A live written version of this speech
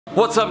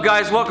What's up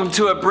guys, welcome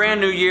to a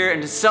brand new year,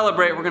 and to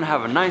celebrate we're gonna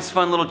have a nice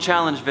fun little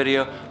challenge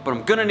video, but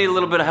I'm gonna need a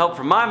little bit of help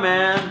from my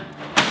man,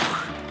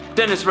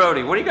 Dennis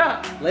Roady. What do you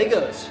got?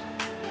 Legos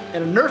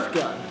and a Nerf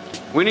gun.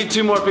 We need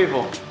 2 more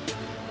people.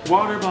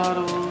 Water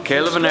bottle.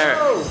 Caleb and Eric.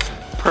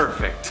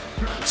 Perfect.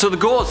 So the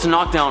goal is to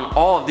knock down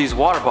all of these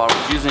water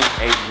bottles using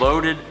a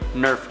loaded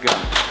Nerf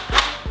gun.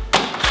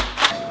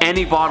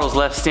 Any bottles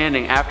left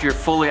standing after you're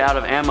fully out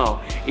of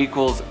ammo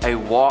equals a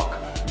walk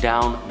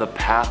down the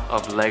path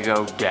of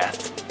Lego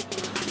death.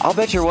 I'll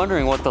bet you're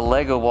wondering what the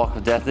Lego walk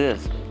of death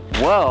is.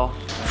 Well,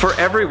 for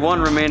every 1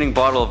 remaining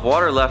bottle of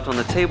water left on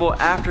the table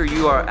after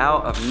you are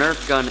out of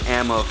Nerf gun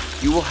ammo,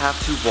 you will have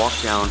to walk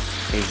down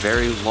a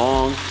very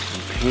long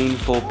and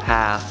painful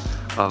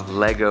path of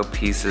Lego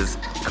pieces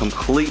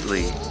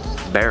completely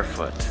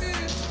barefoot.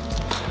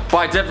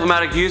 By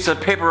diplomatic use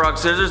of paper, rock,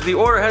 scissors, the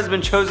order has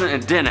been chosen,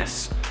 and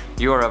Dennis,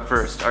 you are up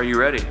first. Are you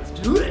ready? Let's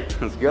do it.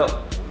 Let's go.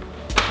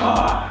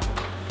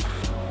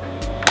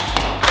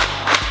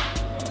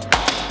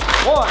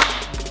 One.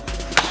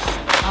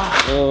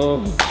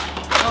 Oh.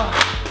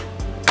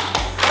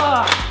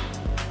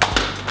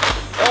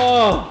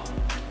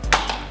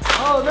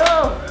 Oh no.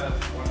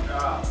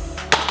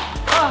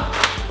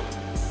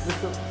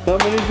 How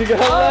many you got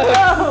left?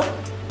 No.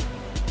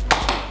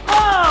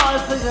 Oh, I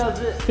think that was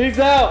it. He's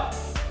out.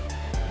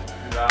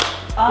 He's out.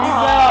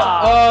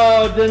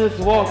 Oh, Dennis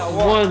walked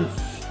once.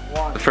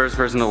 The first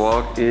person to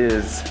walk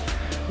is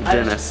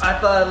Dennis. I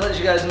thought I'd let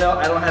you guys know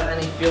I don't have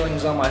any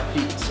feelings on my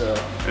feet, so.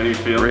 Any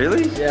feelings?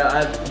 Really? Yeah,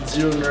 I have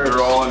 0 nerves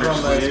They're all on your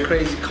from this sleeve?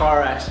 crazy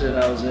car accident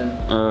I was in.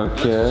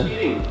 Okay.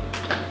 Cheating.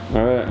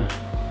 All right.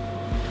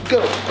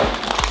 Go.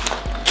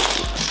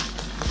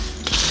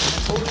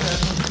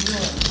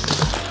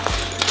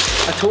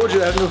 I told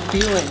you I have no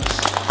feelings.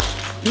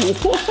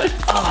 What?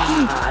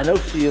 Ah, no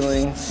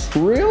feelings.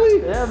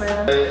 Really? Yeah,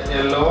 man.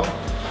 Hello.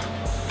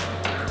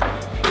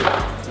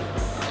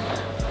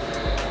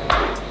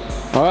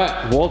 All right,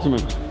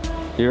 Walterman,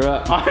 you're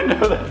up. I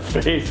know that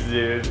face,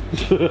 dude.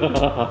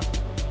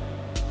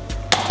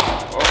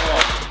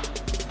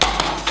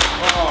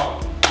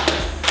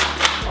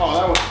 Oh,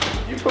 that was,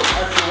 you put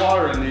extra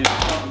water in these.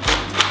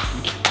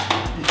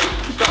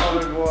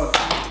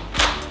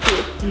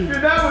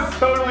 Dude, that was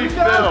totally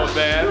filled,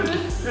 man.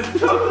 It's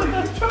totally,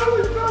 you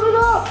totally filled it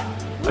up.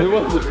 It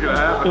wasn't gonna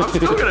happen. I'm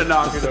still gonna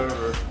knock it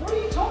over. What are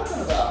you talking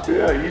about?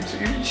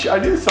 Yeah, I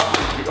did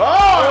something.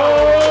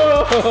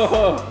 Oh!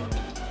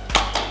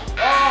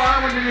 That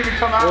one didn't even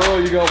come out. Oh,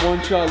 you got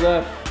 1 shot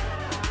left.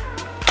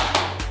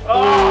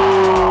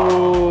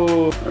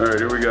 Oh! All right,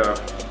 here we go.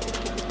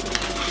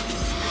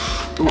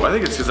 Ooh, I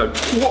think it's because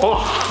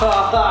whoa!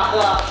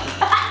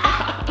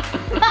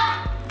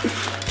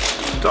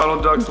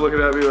 Donald Duck's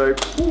looking at me like,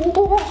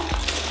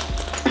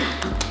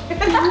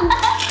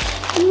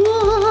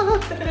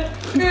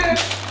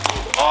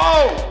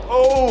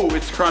 oh,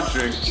 it's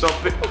crunching.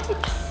 Something.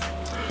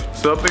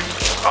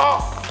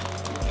 Oh!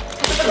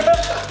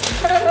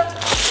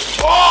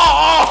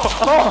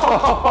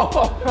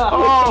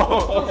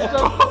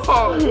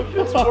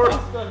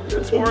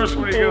 It's worse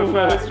when you go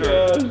faster.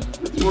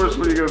 It's worse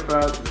when you go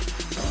faster.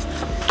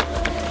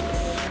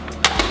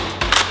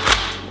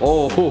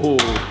 Oh.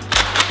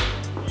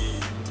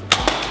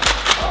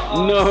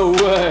 No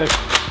way.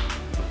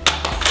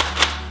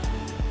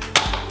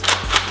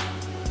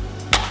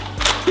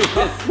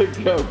 That's the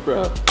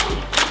GoPro.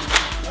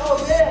 Oh,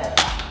 yeah.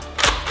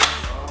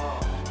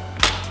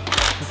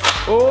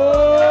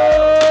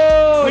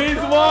 Oh,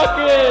 he's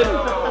walking.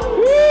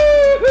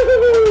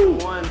 Woo!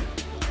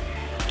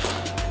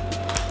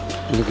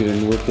 Look at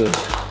him with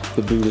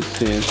the Buddha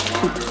stance.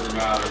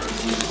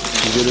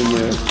 Get in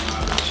there.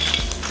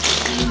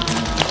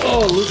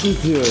 Oh, listen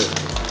to it.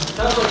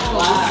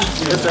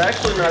 It's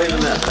actually not even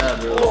that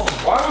bad, really.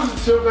 Why was it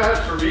so bad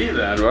for me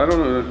then? I don't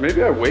know.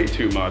 Maybe I weigh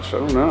too much. I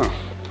don't know.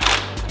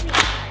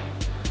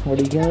 What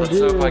are you gonna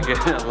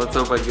Let's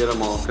hope I get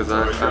them all, because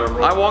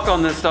I walk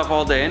on this stuff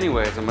all day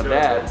anyways. I'm a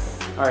dad.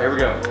 All right, here we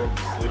go.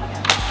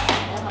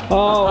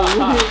 Oh,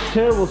 look at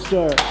terrible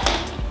start.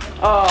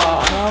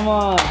 Oh, Come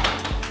on.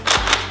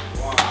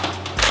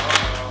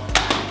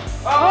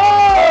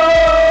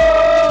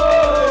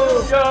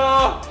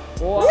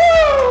 Woo!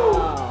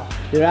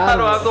 You're I out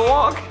don't of have to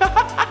walk.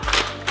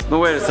 No,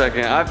 wait a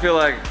second. I feel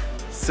like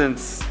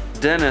since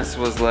Dennis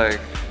was like,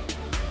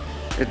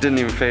 it didn't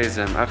even faze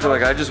him. I feel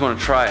like I just want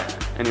to try it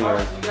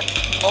anyway.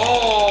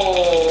 Oh,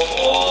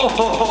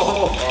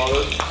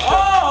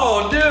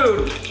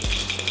 dude.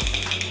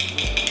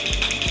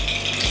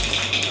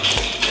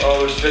 Oh,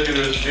 they're sticking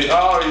to his feet.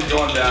 Oh, he's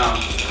going down.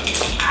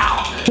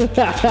 Ow. Dude,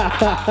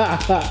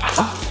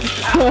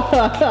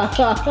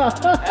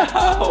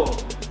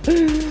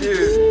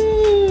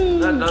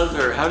 that does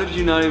hurt. How did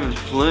you not even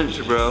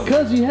flinch, bro?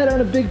 Because you had it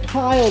on a big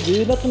pile,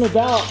 dude. Nothing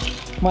about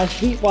my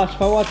feet. Watch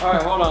my watch. All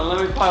right, hold on.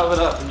 Let me pile it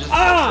up and just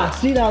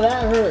See, now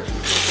that hurts.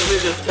 let me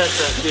just test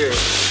that here.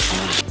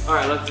 All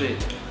right, let's see.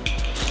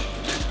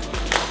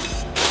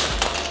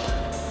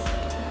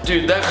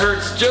 Dude, that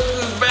hurts just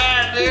as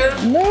bad, dude.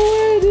 No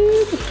way,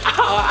 dude. Ow,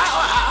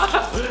 ow, ow.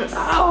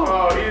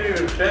 Oh, he didn't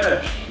even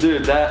finish.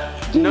 Dude,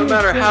 that, no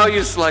matter how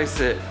you slice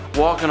it,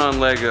 walking on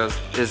Legos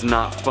is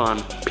not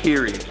fun,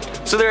 period.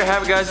 So there you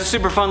have it, guys, a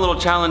super fun little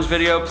challenge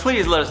video.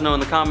 Please let us know in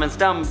the comments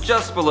down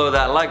just below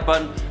that like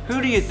button,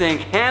 who do you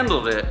think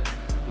handled it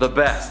the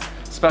best?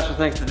 Special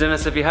thanks to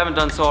Dennis. If you haven't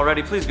done so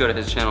already, please go to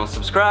his channel and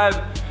subscribe.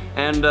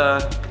 And yeah,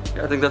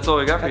 I think that's all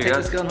we got for you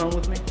guys. Can I take this gun home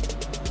with me?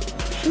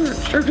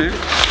 Sure, dude.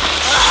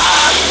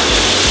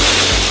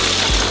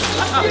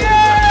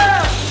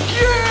 Yeah!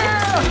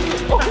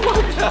 Yeah! Oh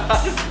my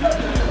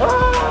god!